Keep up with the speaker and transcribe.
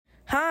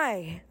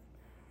Hi.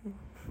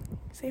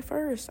 Say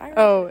first.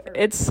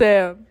 It's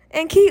Sam.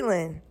 And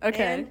Keatlin.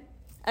 Okay.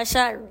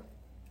 Ashira.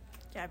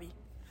 Gabby.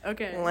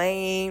 Okay.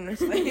 Lame.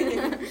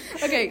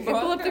 Okay,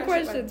 pull up the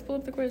questions.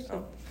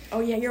 Oh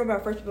yeah, you're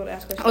about first people to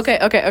ask questions.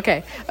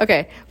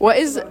 Okay. What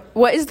is the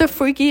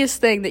freakiest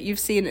thing that you've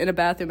seen in a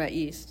bathroom at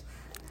East?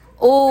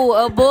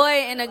 Oh, a boy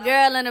and a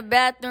girl in the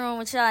bathroom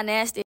with y'all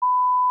nasty.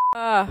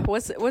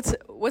 What's the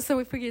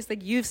freakiest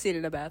thing you've seen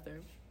in a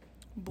bathroom?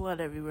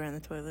 Blood everywhere in the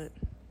toilet.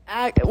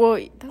 Oh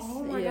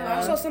my god,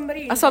 I saw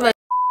somebody. I saw that.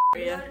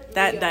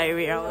 That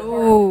diarrhea.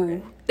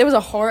 Ooh, there was a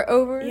heart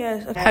over.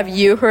 Yes. Okay. Have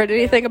you heard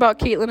anything about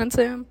Keatlin and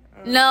Sam?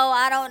 No,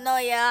 I don't know,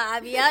 y'all. I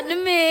be out the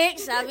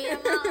mix. I be in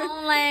my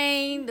own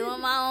lane,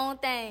 doing my own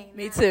thing.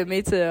 Me too.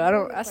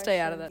 I stay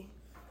out of that.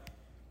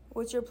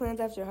 What's your plans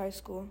after high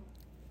school?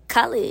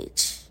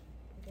 College.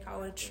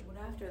 College. What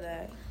after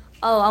that?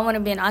 Oh, I want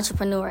to be an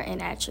entrepreneur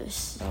and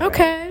actress.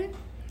 Okay.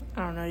 I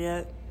don't know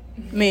yet.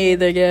 Me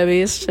either,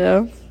 Gabby. It's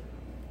chill.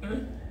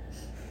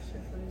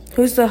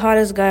 Who's the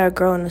hottest guy or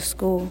girl in the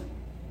school?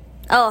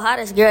 Oh,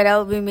 hottest girl, that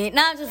would be me.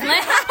 Nah, I'm just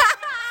playing.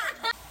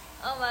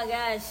 Oh my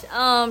gosh.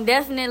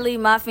 Definitely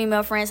my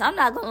female friends. I'm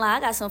not gonna lie, I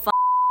got some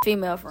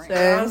female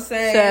friends.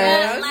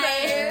 Same.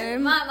 Like,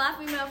 my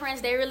female friends,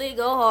 they really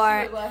go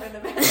hard.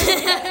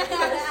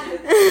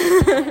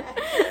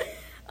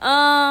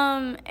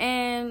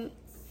 And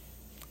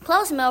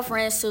close male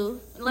friends too.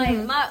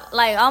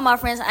 Like all my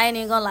friends, I ain't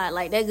even gonna lie.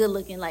 Like they good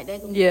looking. Like they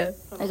can they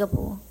can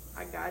pull.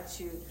 I got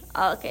you.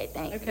 Oh, okay,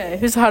 thank you. Okay,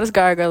 who's the hottest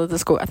guy or girl at the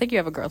school? I think you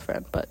have a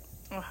girlfriend, but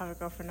I don't have a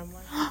girlfriend no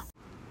more.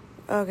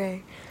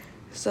 Okay.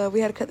 So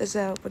we had to cut this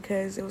out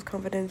because it was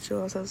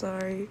confidential. I'm so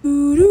sorry.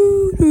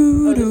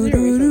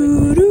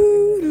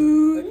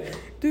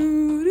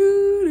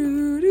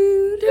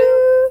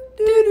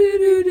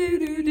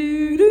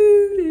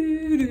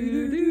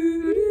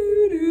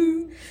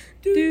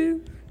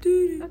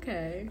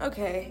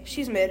 Okay,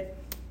 she's mid.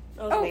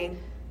 That was mean.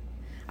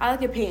 I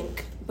like it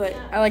pink, but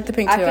I like the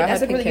pink too. I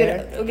that's had like pink really hair.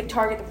 good. It'll get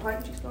target the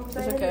punch. You know what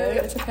I'm saying?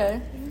 It's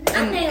okay.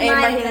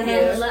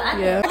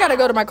 Yeah. I gotta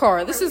go to my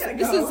car. This is.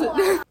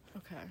 Okay.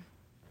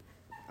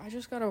 I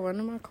just gotta run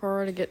to my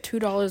car to get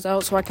 $2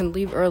 out so I can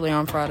leave early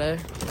on Friday.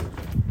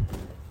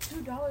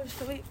 $2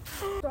 to leave.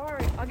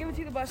 Sorry, I'll give it to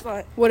you the bus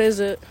lot. What is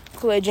it?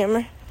 Kool-Aid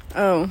Jammer.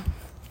 Oh,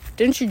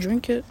 didn't you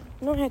drink it?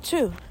 No, I had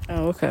two.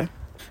 Oh, okay.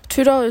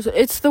 $2.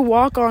 It's the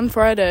walk on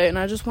Friday, and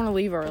I just want to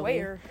leave early.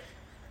 Where?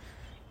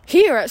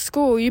 Here at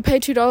school, you pay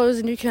 $2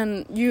 and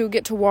you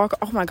get to walk.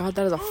 Oh my God,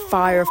 that is a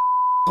fire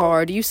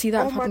car. Do you see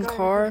that fucking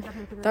car?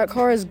 That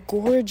car is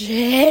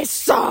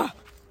gorgeous.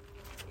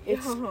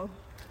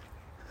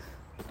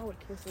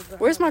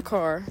 Where's my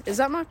car? Is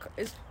that my?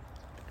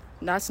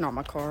 That's not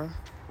my car.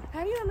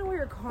 How do you not know where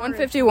your car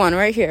 151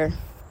 right here.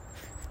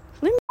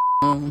 Leave me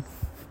alone.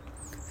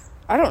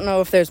 I don't know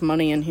if there's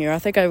money in here. I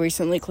think I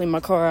recently cleaned my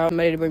car out and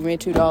made it bring me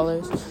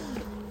 $2.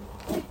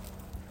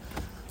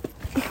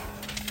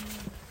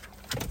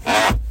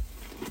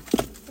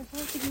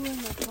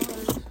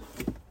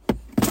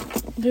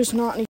 There's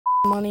not any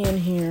money in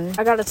here.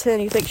 I got a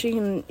 10. You think she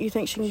can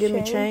give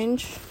me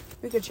change?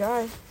 We could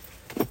try.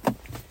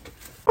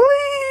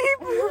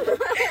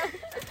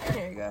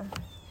 Here you go.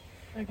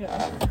 Okay.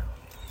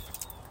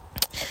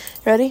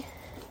 Ready?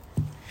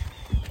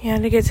 You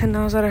had to get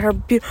 $10 out of her.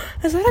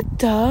 Is that a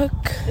duck?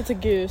 It's a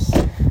goose.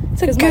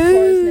 It's a goose. My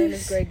car's name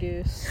is Grey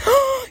Goose.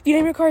 You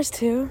name your cars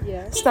too?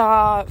 Yeah.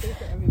 Stop.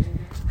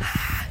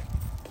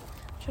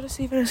 Try to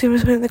see if I see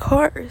what's in the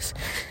cars.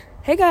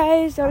 Hey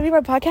guys, you want to do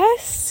my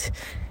podcast?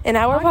 An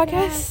hour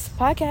podcast?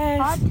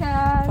 Podcast.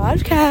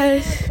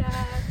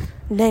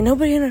 Dang,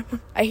 nobody in there.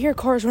 I hear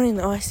cars running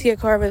though. I see a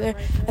car over there.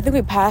 I think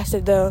we passed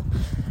it though.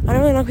 I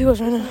don't really know if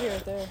people's running.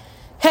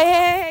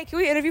 Hey, can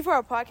we interview for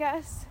our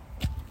podcast?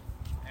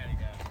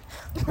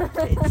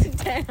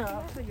 Damn.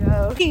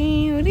 Go.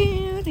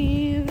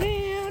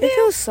 It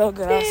feels so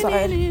good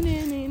outside.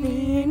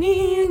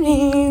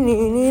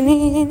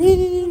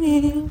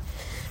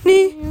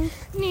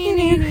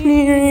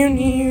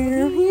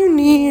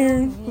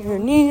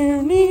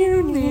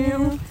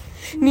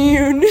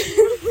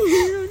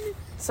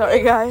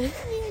 Sorry, guys.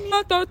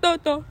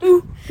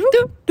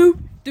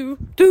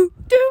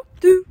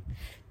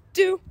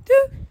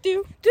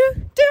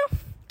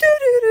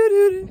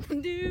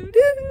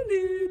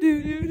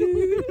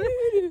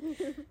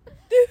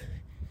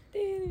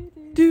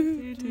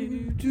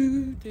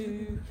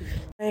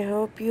 I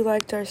hope you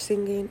liked our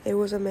singing. It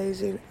was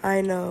amazing.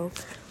 I know.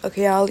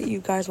 Okay, I'll let you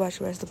guys watch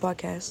the rest of the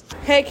podcast.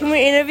 Hey, can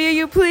we interview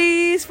you,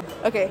 please?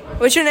 Okay,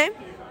 what's your name?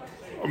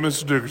 I'm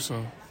Mr.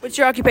 Dickerson, What's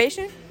your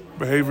occupation?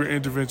 behavior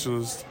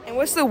interventionist. And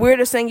what's the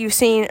weirdest thing you've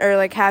seen or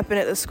like happen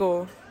at the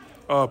school?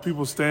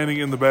 People standing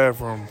in the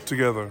bathroom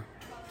together.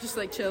 Just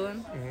like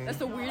chilling. That's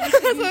the weirdest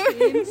thing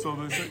you've seen. So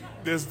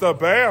there's the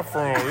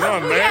bathroom.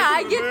 Yeah,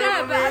 I get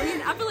that, but I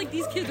mean, I feel like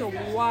these kids are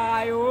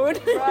wild.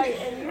 Right.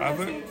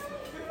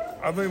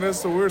 I think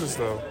that's the weirdest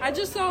though. I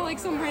just saw like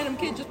some random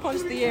kid just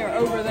punch the air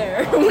over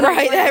there.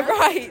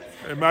 Right.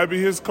 It might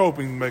be his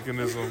coping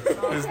mechanism,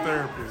 his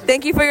therapy.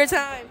 Thank you for your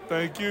time.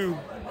 Thank you.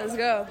 Let's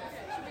go.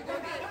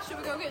 Should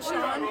we go get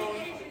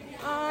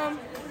Sean?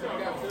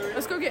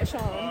 Let's go get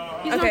Sean.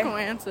 He's Okay. not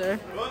gonna answer.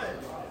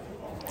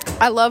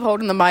 I love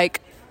holding the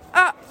mic.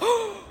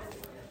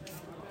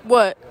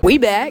 What? We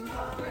back?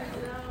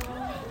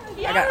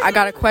 I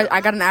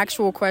got an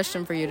actual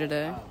question for you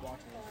today.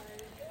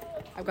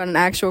 I've got an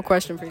actual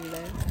question for you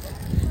today.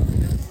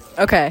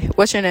 Okay,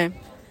 what's your name?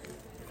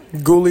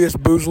 Julius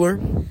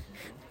Boozler.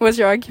 What's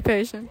your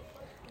occupation?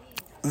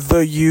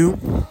 The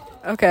U.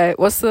 Okay,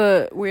 what's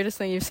the weirdest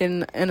thing you've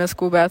seen in a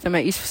school bathroom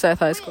at East Forsyth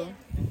High School?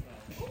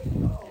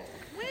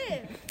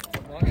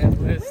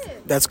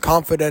 That's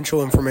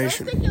confidential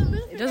information.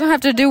 It doesn't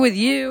have to do with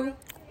you.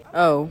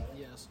 Oh.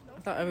 I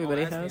thought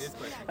everybody has.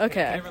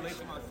 Okay.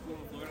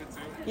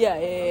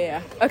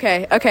 Yeah.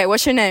 Okay,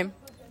 what's your name?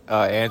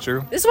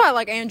 Andrew. This is why I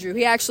like Andrew.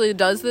 He actually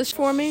does this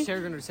for me.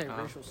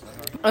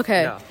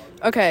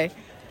 Okay.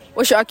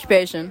 What's your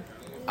occupation?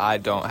 I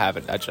don't have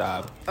a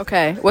job.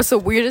 Okay. What's the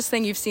weirdest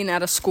thing you've seen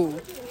at a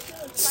school?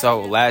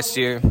 So last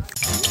year.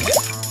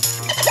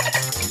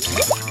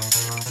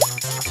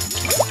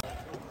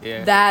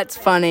 Yeah. That's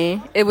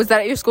funny. Was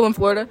that at your school in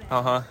Florida?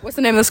 Uh-huh. What's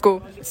the name of the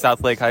school?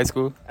 South Lake High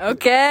School.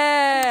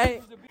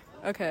 Okay.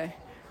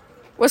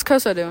 What's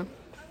Koso doing?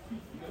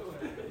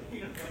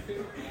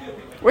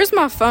 Where's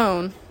my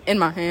phone? In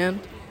my hand.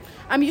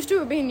 I'm used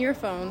to it being your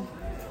phone.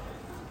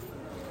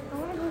 I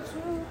want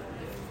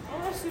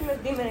to see Miss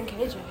Demon and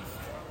KJ.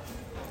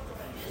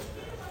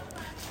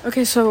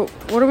 Okay, so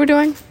what are we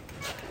doing?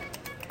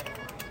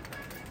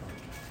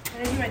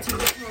 And then you might see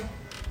Miss Demon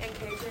and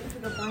KJ to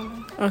go find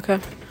them. Okay.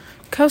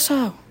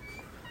 Koso.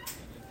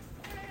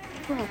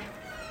 Bro,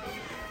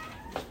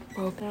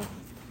 come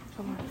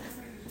on.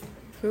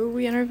 Who are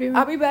we interviewing?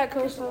 I'll be back,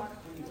 Koso.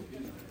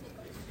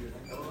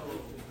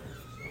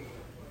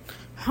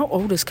 How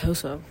old is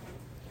Koso?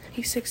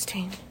 He's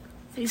 16.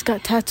 He's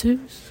got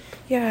tattoos.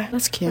 Yeah.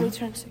 That's cute. When he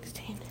turned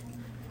 16.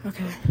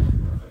 Okay.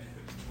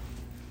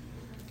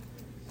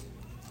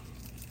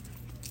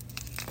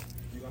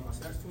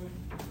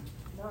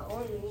 Not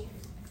on me.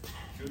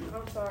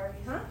 I'm sorry.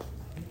 Huh?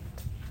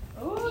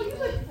 Oh, you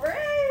look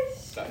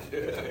fresh.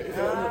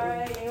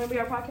 Alright. You want to be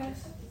our podcast?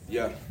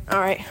 Yeah.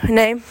 Alright.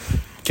 Name?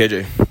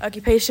 KJ.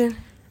 Occupation?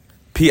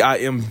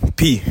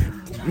 PIMP.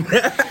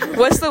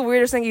 What's the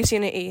weirdest thing you've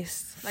seen in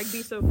East? Like,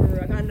 be so for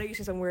real. I know you've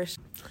seen some weird shit.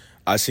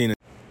 I seen it.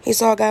 He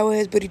saw a guy with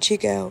his booty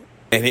cheek out.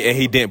 And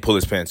he didn't pull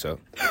his pants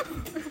up.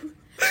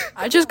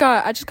 I just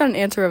got an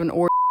answer of an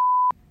or.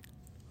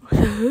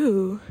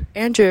 Who?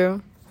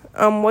 Andrew.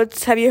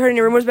 Have you heard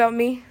any rumors about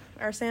me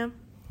or Sam?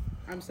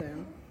 I'm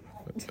Sam.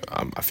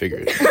 I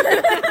figured.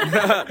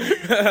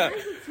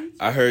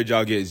 I heard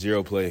y'all get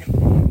 0 play.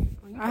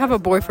 I have a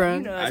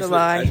boyfriend. You know that's a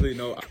lie. Actually,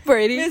 no.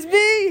 Brady. Miss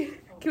B!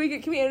 Can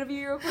we interview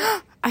you real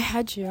quick? I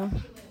had you.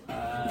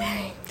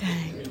 Dang.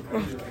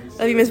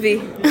 Love you, Miss B.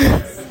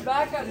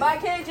 Bye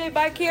KJ.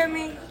 Bye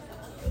Cammy.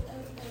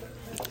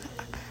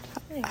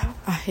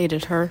 I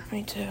hated her.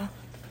 Me too.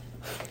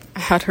 I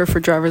had her for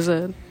driver's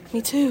ed.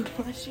 Me too.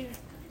 Last year.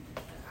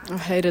 I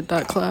hated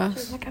that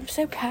class. Like, I'm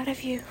so proud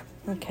of you.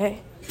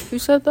 Okay. Who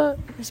said that?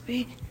 Miss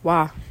B.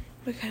 Why?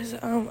 Because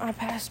I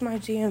passed my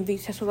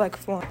GMV test with like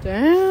flying.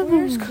 Damn.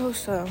 Where's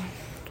Koso?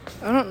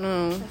 I don't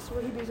know. That's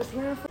what he be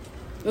appearing for.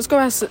 Let's go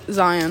ask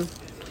Zion.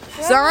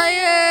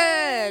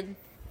 Zion!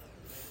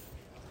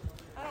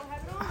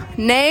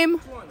 Name?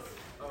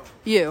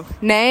 You.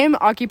 Name,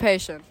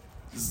 occupation.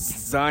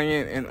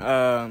 Zion and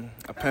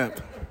a pimp.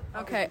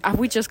 Okay,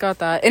 we just got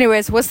that.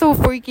 Anyways, what's the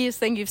freakiest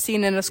thing you've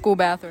seen in a school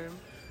bathroom?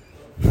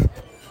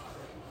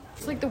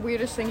 It's like the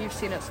weirdest thing you've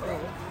seen at school.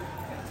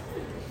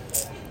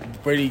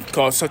 Brady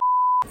called such.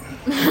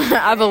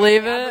 I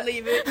believe it. Hey,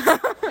 you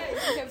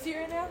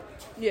cafeteria now?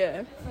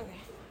 Yeah.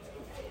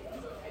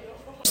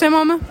 Say,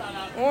 Mama?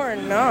 Or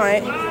not.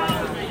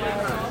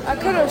 I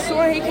could have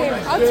sworn he came.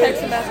 I'll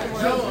text him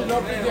afterwards.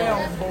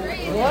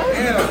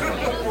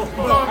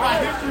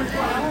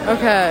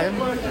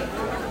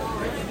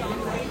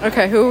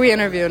 Okay, who are we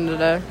interviewing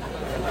today?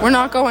 We're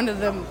not going to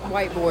the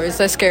white boys.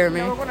 They scare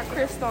me. No, we're going to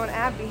Crystal and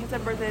Abby. It's her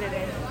birthday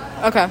today.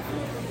 Okay.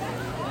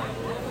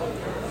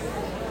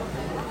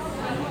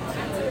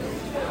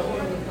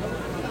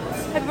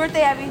 Happy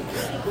birthday, Abby.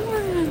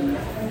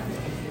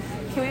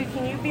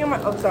 Can you be on my?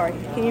 Oh, sorry.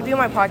 Can you be on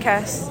my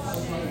podcast?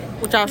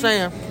 What y'all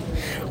saying?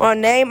 Well,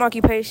 name,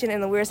 occupation,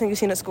 and the weirdest thing you've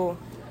seen at school.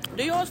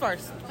 Do yours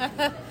first.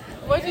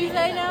 What did you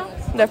say now?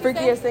 The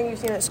freakiest thing you've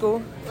seen at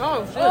school.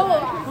 Oh, shit.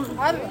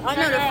 I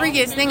know the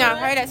freakiest thing I've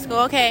heard at school.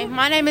 Okay,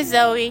 my name is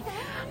Zoe.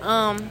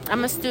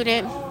 I'm a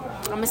student.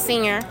 I'm a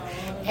senior.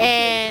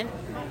 And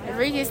the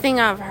freakiest thing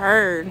I've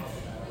heard,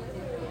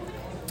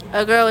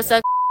 a girl was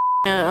sucking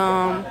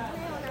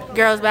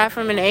girl's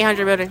bathroom in the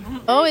 800 building.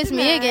 Oh, it's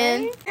me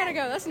again. Gotta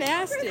go. That's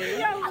nasty.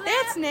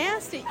 That's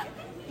nasty.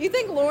 You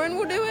think Lauren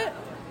will do it?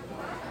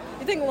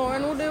 You think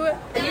Lauren will do it?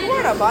 Are you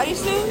wearing a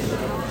bodysuit?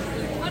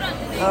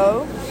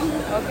 Oh.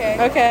 Okay.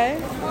 Okay.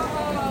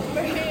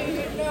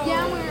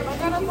 Yeah, I'm wearing. I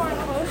got up on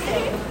clothes.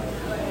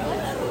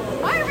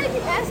 Why are you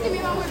keep asking me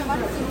if I'm wearing a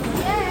bodysuit?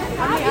 Yeah,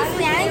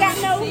 obviously I ain't got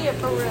no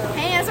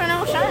pants or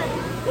no shirt.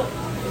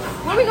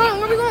 Where we going?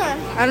 Where we going?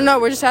 I don't know.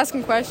 We're just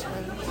asking questions.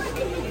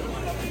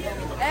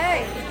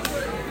 Hey.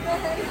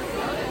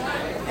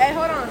 Hey,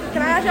 hold on.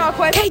 Can I ask y'all a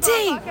question?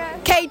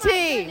 KT.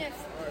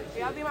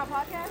 Y'all be my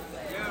podcast?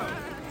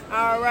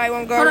 All right,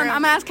 one go Hold on. around.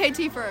 I'm gonna ask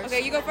KT first. Okay,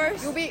 you go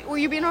first. Will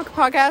you be in our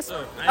podcast?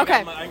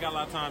 Okay. I ain't got a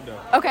lot of time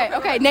though.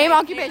 Okay. Name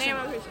occupation.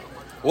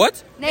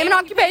 What? Name an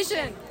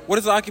occupation. What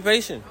is the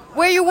occupation?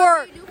 Where you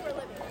work.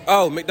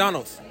 Oh,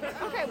 McDonald's.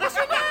 Okay. What's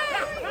your name?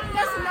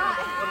 That's not.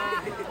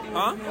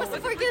 Huh? What's the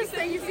freakiest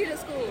thing you've seen at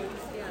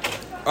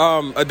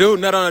school? A dude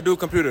nut on a dude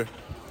computer.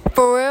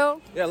 For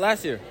real? Yeah,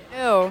 last year. Ew.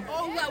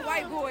 Oh, that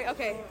white boy.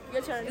 Okay,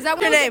 your turn. Is that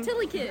your what name?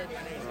 Tilly kid?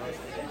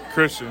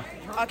 Christian.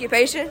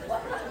 Occupation?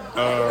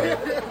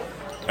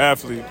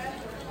 Athlete.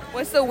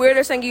 What's the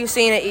weirdest thing you've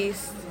seen at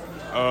East?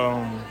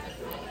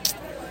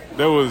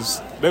 They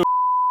was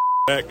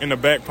back in the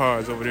back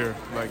pods over there.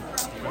 Like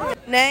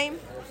Name?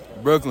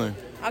 Brooklyn.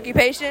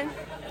 Occupation?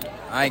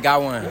 I ain't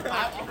got one.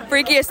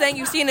 Freakiest thing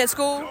you've seen at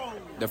school?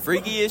 The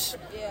freakiest?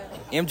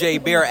 MJ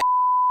Bear.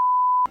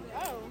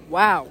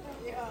 Wow.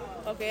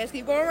 Okay, let's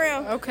keep going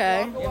around.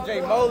 Okay.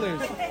 MJ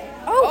Molins.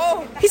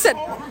 Oh. He said.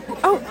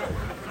 Oh.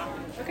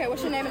 Okay.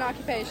 What's your name and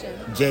occupation?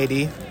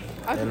 JD.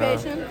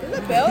 Occupation.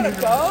 Bell to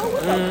go?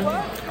 What the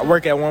fuck? I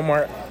work at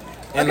Walmart.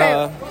 And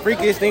Okay.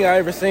 freakiest thing I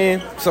ever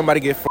seen, somebody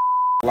get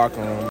locked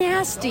on.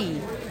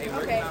 Nasty.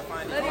 Okay.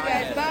 Love you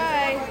guys.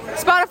 Bye.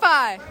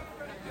 Spotify.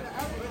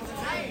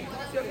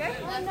 You okay?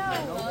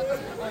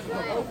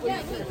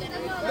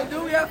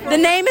 The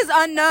name is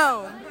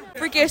unknown.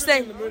 Freakiest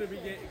thing.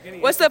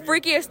 What's the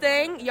freakiest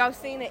thing y'all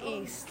seen at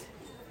East?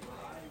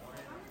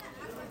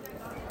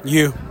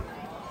 You.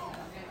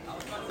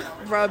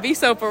 Bro, be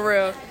so for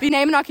real. Be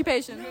name and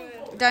occupation.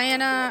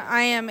 Diana,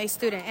 I am a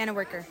student and a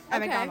worker at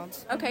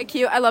McDonald's. Okay,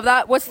 cute. I love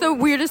that. What's the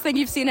weirdest thing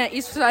you've seen at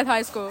East Forsyth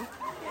High School?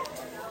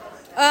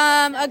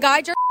 A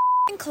guy jerked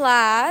in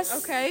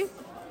class. Okay.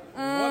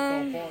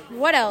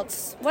 What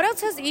else? What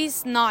else has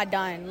East not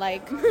done?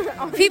 Like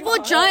people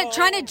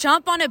trying to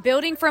jump on a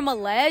building from a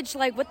ledge.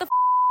 Like what the?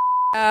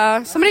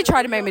 Somebody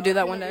tried to make me do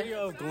that one day.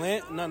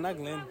 Glenn? No, not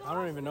Glenn. I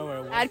don't even know where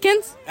it was.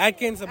 Adkins?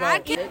 Atkins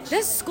about.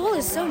 This school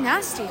is so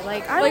nasty.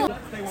 Like I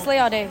don't slay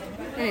all day.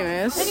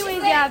 Anyways,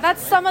 yeah,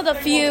 that's some of the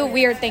few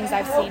weird things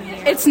I've seen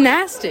here. it's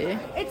nasty.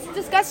 It's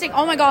disgusting.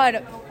 Oh my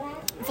god,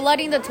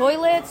 flooding the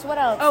toilets. What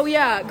else? Oh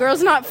yeah,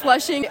 girls not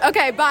flushing.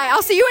 Okay, bye.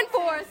 I'll see you in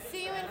 4th.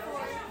 See you in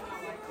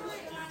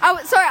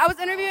 4. Sorry, I was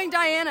interviewing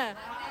Diana.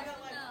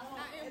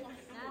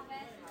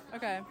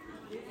 Okay.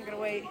 I'm gonna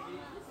wait.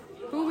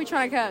 Who are we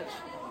trying to catch?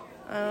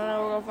 I don't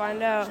know. We're gonna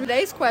find out.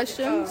 Today's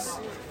questions.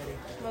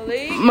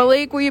 Malik?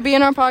 Malik, will you be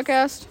in our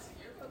podcast?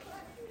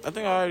 I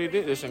think I already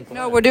did this in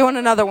No, we're doing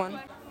another one.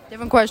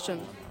 Different question.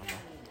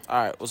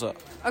 All right, what's up?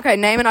 Okay,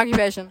 name and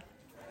occupation.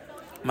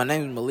 My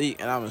name is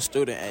Malik, and I'm a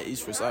student at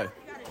East Forsyth.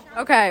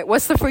 Okay,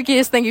 what's the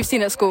freakiest thing you've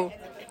seen at school?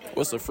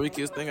 What's the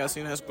freakiest thing I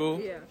seen at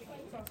school? Yeah.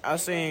 I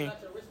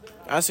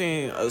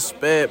seen a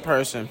sped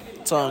person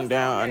tongue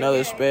down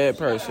another sped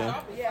person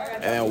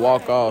and then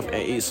walk off and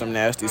eat some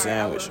nasty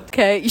sandwich.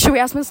 Okay, should we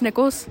ask Miss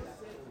Nichols?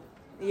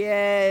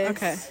 Yes.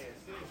 Okay.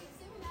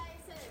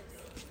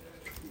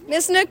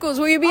 Miss Nichols,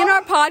 will you be in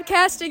our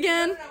podcast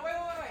again?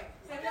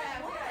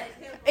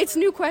 It's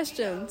new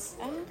questions.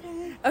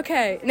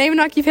 Okay, name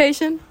and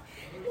occupation?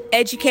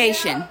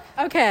 Education.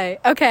 Okay.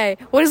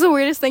 What is the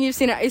weirdest thing you've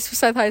seen at East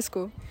Forsyth High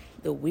School?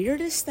 The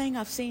weirdest thing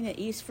I've seen at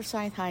East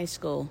Forsyth High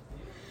School.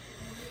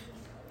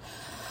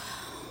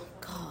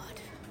 God.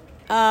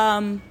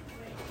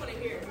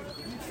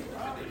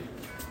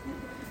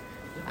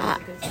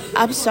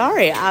 I'm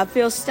sorry. I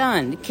feel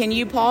stunned. Can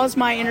you pause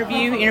my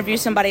interview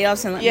somebody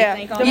else, and let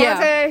me think on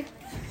it?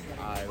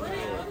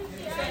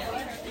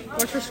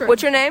 Devontae.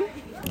 What's your name?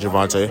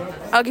 Javante,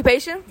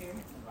 Occupation?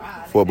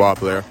 football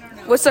player.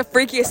 What's the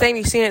freakiest thing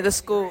you've seen at the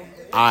school?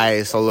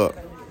 Alright, so look,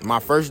 my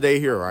first day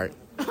here, right?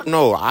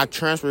 No, I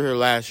transferred here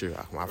last year.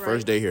 My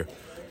first day here.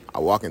 I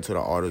walk into the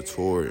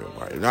auditorium,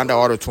 right? Not the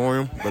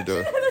auditorium, but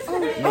the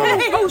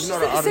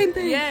same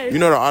thing. you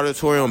know the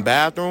auditorium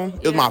bathroom?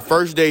 It was my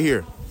first day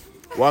here.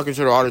 Walking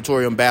to the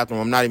auditorium bathroom,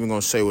 I'm not even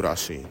gonna say what I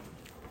seen.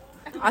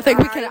 I think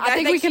we can. I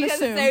think we can she does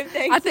the assume. same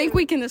thing, I think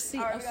we can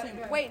assume.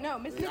 Wait, no,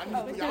 Miss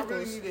Nichols. Y'all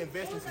really need to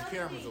invest in some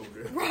cameras over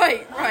there.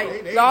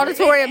 Right. The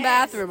auditorium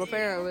bathroom,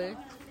 apparently.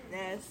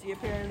 Nasty,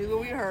 apparently, what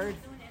we heard.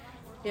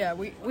 Yeah,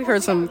 we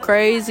heard some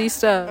crazy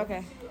stuff.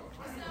 Okay.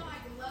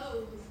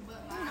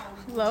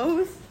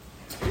 Lowe's?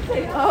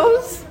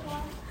 Lowe's?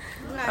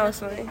 That was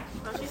funny.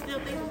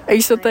 Are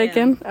you still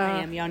thinking? I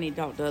am. Y'all need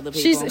to talk to other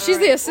people. She's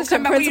the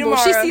assistant principal.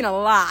 She's seen a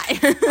lot.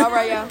 All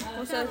right, y'all.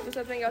 What's up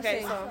thing y'all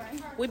seen?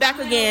 We back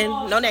again.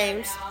 No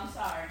names.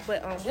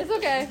 But It's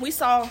okay. we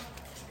saw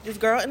this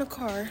girl in a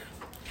car,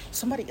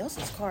 somebody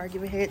else's car,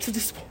 giving head to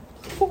this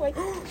boy.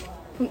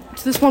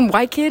 To this one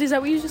white kid? Is that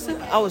what you just said?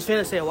 I was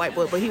finna say a white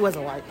boy, but he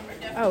wasn't white.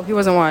 Oh, he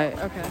wasn't white.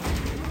 Okay.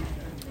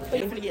 But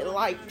he finna get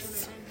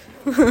likes.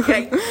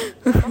 Okay.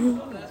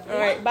 All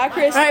right. Bye,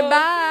 Chris. All right,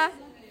 bye.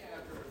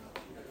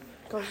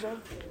 Coach Doe.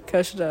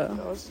 Coach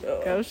Doe.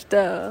 Coach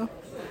Doe.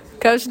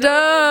 Coach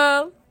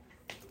Doe.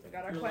 We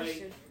got our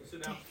question.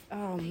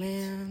 Oh,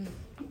 man.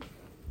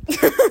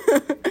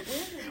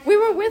 We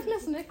were with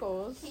Miss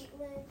Nichols.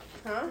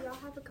 Huh? Do y'all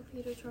have a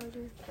computer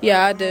charger?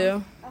 Yeah, I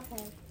do.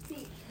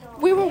 Okay.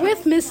 We were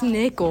with Miss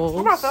Nichols.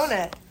 Where's my phone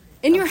at?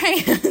 In your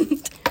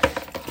hand.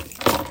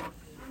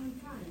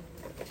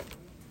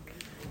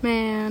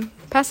 Man,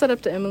 pass that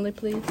up to Emily,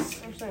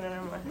 please. I'm sorry,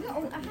 never mind.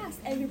 No, I asked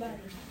everybody.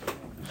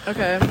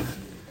 Okay.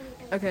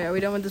 Okay, are we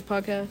done with this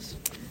podcast?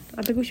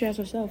 I think we should ask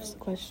ourselves a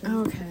question.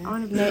 Okay.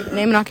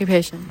 Name an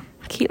occupation.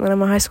 Keatlin,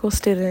 I'm a high school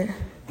student.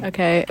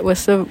 Okay,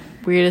 what's the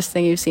weirdest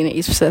thing you've seen at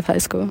East Forsyth High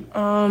School?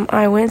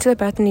 I went to the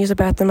bathroom to use the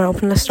bathroom. I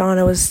opened the stall and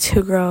it was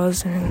 2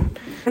 girls and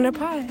a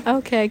pie.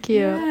 Okay,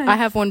 cute. Yeah. I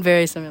have one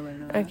very similar.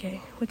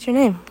 Okay, what's your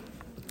name?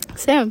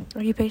 Sam.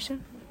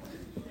 Occupation?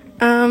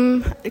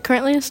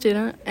 Currently a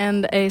student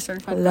and a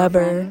certified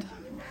Lover.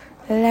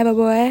 Lover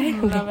boy.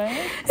 Lover.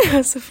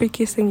 What's the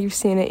freakiest thing you've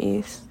seen at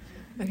East?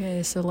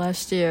 Okay, so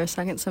last year,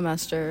 second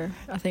semester,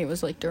 I think it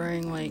was like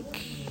during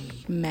like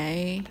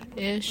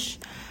May-ish,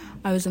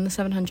 I was in the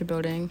 700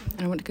 building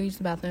and I went to go use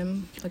the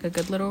bathroom like a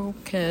good little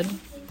kid.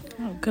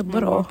 Oh, good I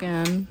little. walk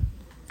in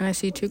and I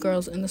see 2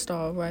 girls in the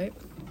stall, right?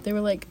 They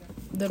were like,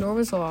 the door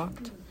was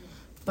locked,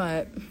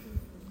 but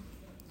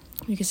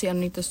you could see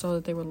underneath the stall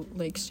that they were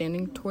like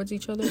standing towards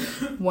each other.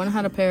 One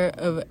had a pair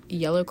of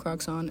yellow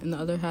Crocs on and the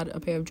other had a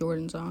pair of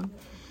Jordans on.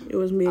 It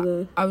was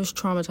Mila. I was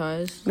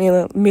traumatized.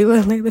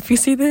 Mila, like, if you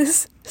see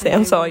this,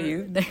 Sam saw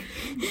you.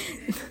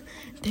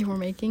 They were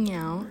making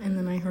out, and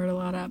then I heard a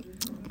lot of...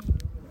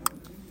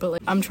 But,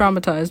 like, I'm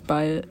traumatized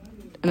by it,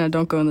 and I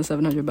don't go in the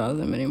 700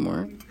 bathroom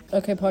anymore.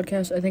 Okay,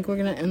 podcast, I think we're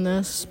going to end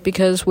this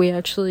because we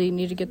actually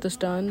need to get this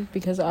done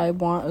because I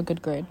want a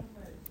good grade.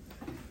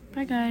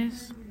 Bye,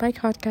 guys. Bye,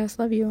 podcast.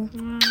 Love you.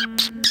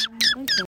 Okay.